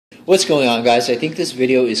What's going on, guys? I think this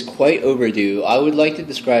video is quite overdue. I would like to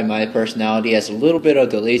describe my personality as a little bit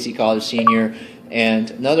of the lazy college senior, and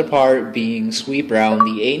another part being Sweet Brown,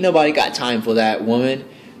 the ain't nobody got time for that woman.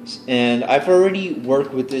 And I've already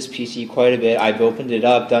worked with this PC quite a bit. I've opened it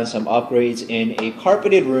up, done some upgrades in a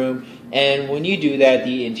carpeted room, and when you do that,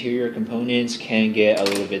 the interior components can get a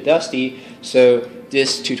little bit dusty. So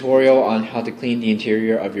this tutorial on how to clean the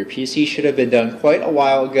interior of your PC should have been done quite a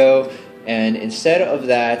while ago. And instead of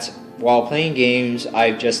that, while playing games,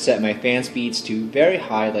 I've just set my fan speeds to very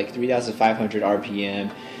high, like 3,500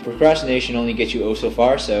 RPM. Procrastination only gets you oh so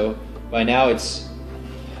far, so by now it's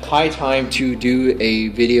high time to do a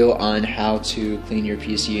video on how to clean your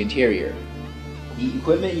PC interior. The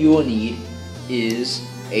equipment you will need is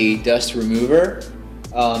a dust remover.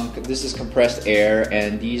 This is compressed air,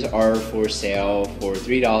 and these are for sale for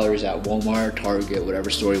 $3 at Walmart, Target, whatever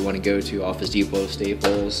store you want to go to, Office Depot,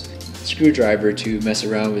 Staples. Screwdriver to mess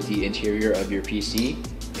around with the interior of your PC,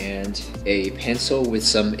 and a pencil with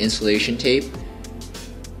some insulation tape.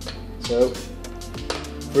 So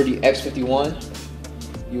for the X51,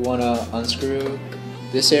 you want to unscrew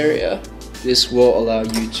this area. This will allow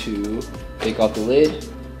you to take off the lid.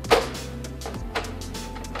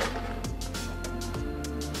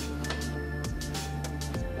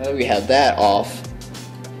 Now that we have that off,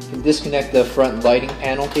 you can disconnect the front lighting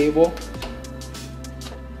panel cable.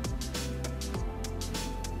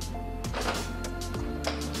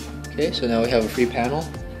 Okay, so now we have a free panel.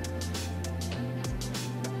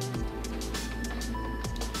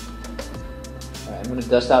 Alright, I'm going to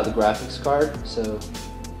dust out the graphics card, so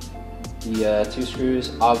the two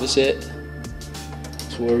screws opposite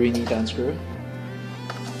is where we need to unscrew.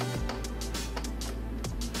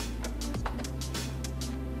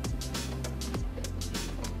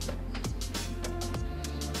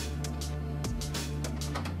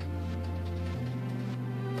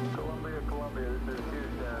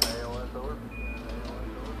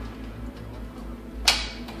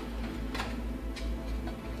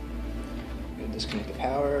 Disconnect the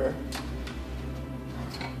power.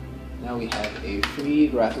 Now we have a free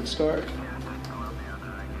graphics card.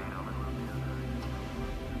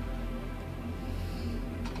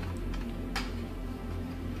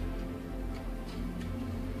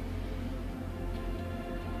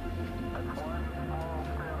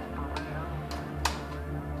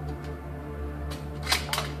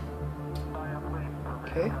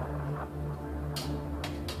 Okay.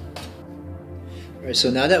 Alright, so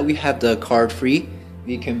now that we have the card free,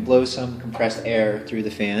 we can blow some compressed air through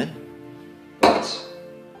the fan. But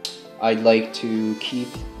I'd like to keep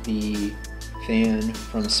the fan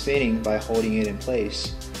from spinning by holding it in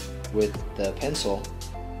place with the pencil.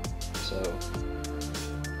 So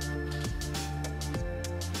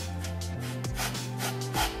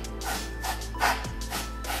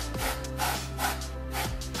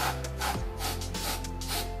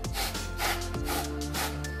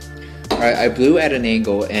Alright, I blew at an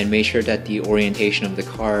angle and made sure that the orientation of the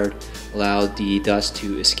card allowed the dust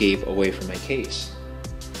to escape away from my case.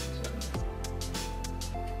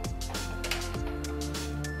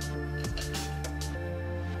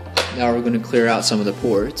 Now we're going to clear out some of the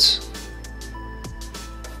ports.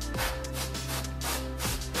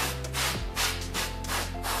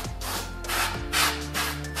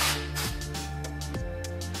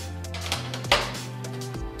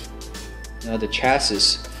 Now the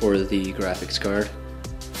chassis for the graphics card.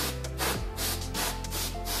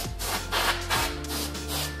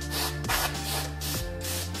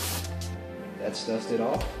 That's dusted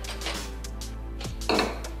off.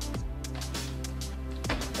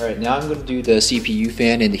 Alright, now I'm going to do the CPU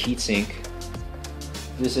fan and the heatsink.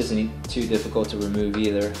 This isn't too difficult to remove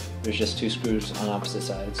either. There's just two screws on opposite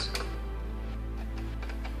sides.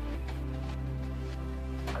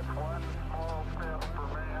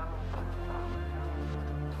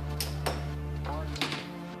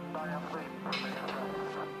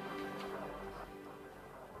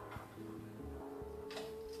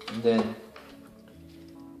 And then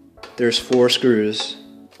there's 4 screws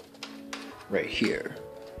right here.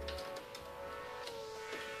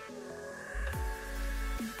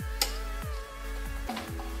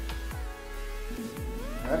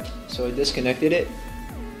 Alright, so I disconnected it.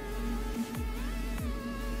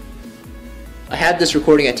 I have this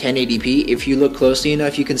recording at 1080p. If you look closely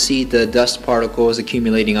enough, you can see the dust particles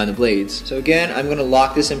accumulating on the blades. So again, I'm going to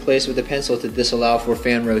lock this in place with a pencil to disallow for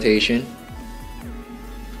fan rotation.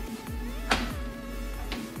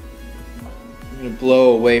 I'm going to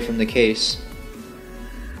blow away from the case.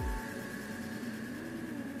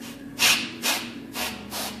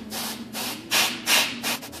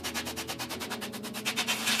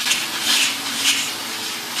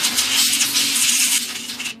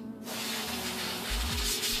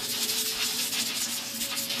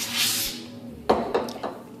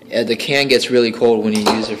 and the can gets really cold when you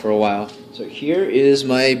use it for a while. So here is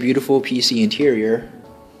my beautiful PC interior.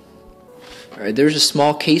 Alright, there's a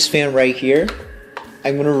small case fan right here.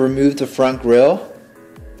 I'm going to remove the front grille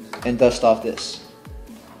and dust off this.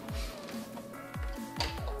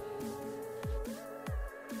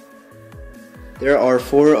 There are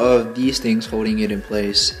 4 of these things holding it in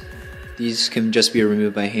place. These can just be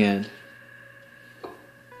removed by hand.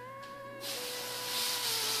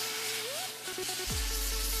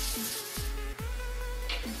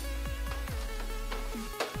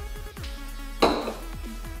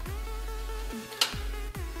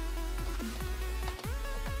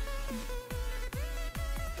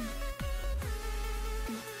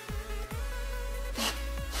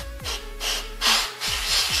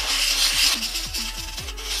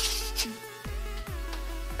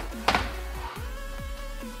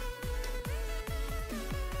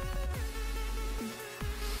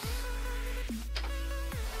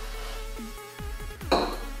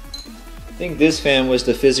 I think this fan was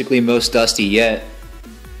the physically most dusty yet.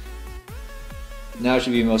 Now it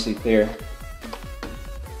should be mostly clear.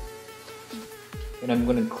 And I'm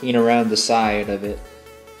going to clean around the side of it.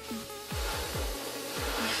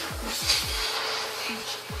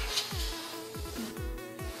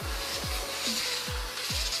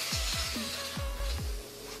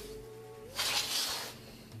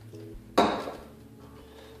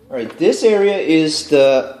 Alright, this area is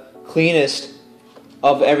the cleanest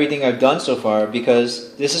of everything I've done so far,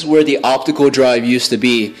 because this is where the optical drive used to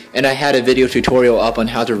be, and I had a video tutorial up on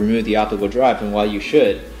how to remove the optical drive and why you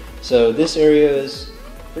should. So this area is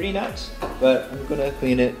pretty nice, but I'm gonna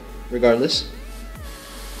clean it regardless.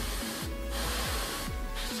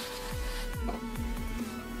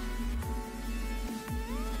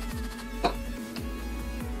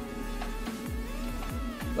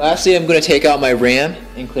 Lastly, I'm going to take out my RAM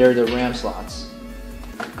and clear the RAM slots.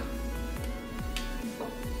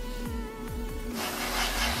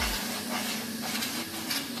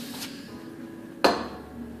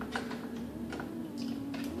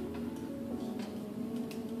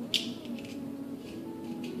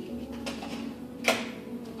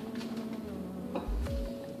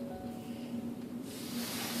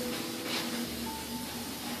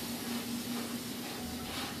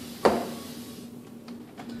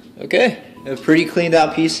 Okay, a pretty cleaned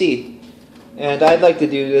out PC. And I'd like to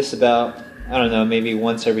do this about, I don't know, maybe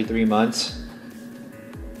once every 3 months.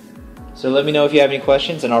 So let me know if you have any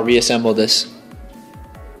questions and I'll reassemble this.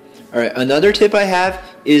 Alright, another tip I have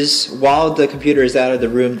is while the computer is out of the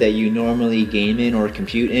room that you normally game in or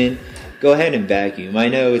compute in, go ahead and vacuum. I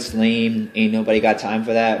know it's lame, ain't nobody got time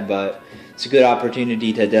for that, but it's a good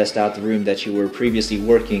opportunity to dust out the room that you were previously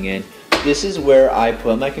working in. This is where I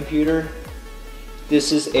put my computer.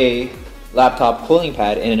 This is a laptop cooling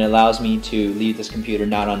pad, and it allows me to leave this computer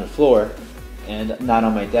not on the floor and not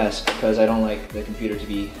on my desk, because I don't like the computer to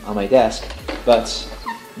be on my desk. But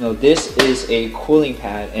no, this is a cooling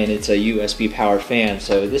pad and it's a USB powered fan,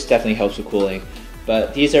 so this definitely helps with cooling.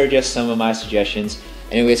 But these are just some of my suggestions.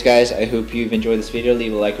 Anyways guys, I hope you've enjoyed this video.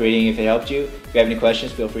 Leave a like rating if it helped you. If you have any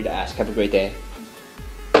questions, feel free to ask. Have a great day.